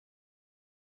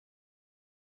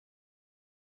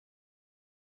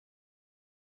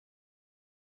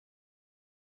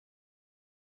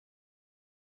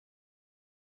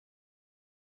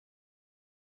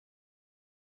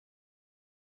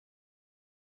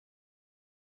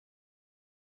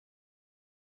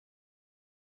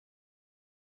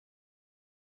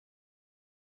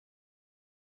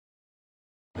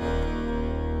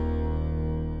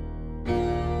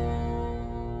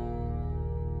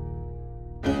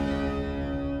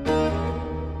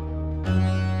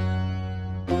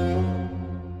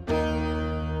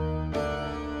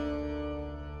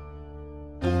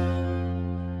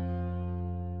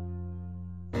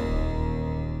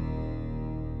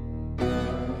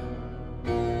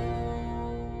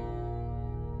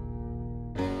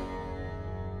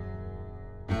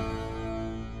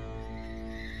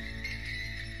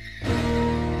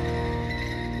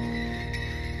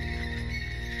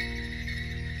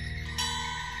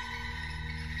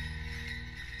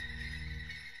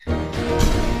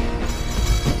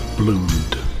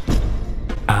bloomed.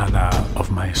 Anna of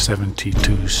my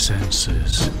 72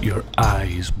 senses, your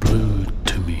eyes blued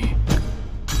to me.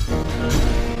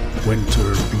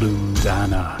 Winter bloomed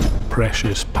Anna,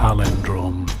 precious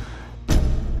palindrome.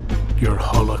 Your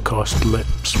Holocaust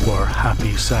lips were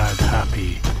happy, sad,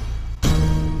 happy.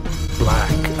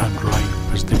 Black and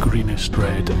ripe as the greenest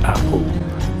red apple,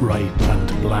 ripe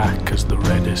and black as the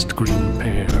reddest green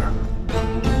pear.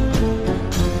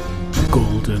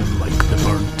 Golden like the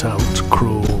burnt out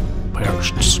crow,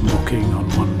 perched smoking on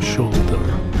one shoulder.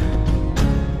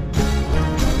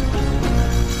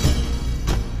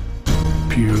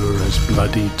 Pure as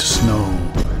bloodied snow,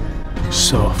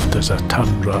 soft as a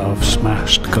tundra of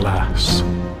smashed glass.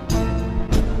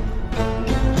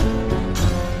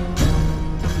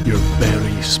 Your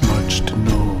berry-smudged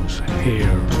nose,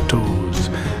 hair, toes,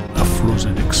 a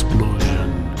frozen explosion.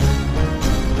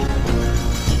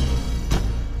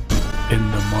 In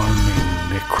the morning,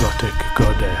 necrotic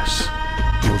goddess,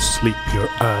 you'll sleep your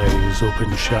eyes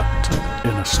open shut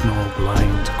in a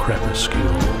snow-blind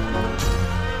crepuscule.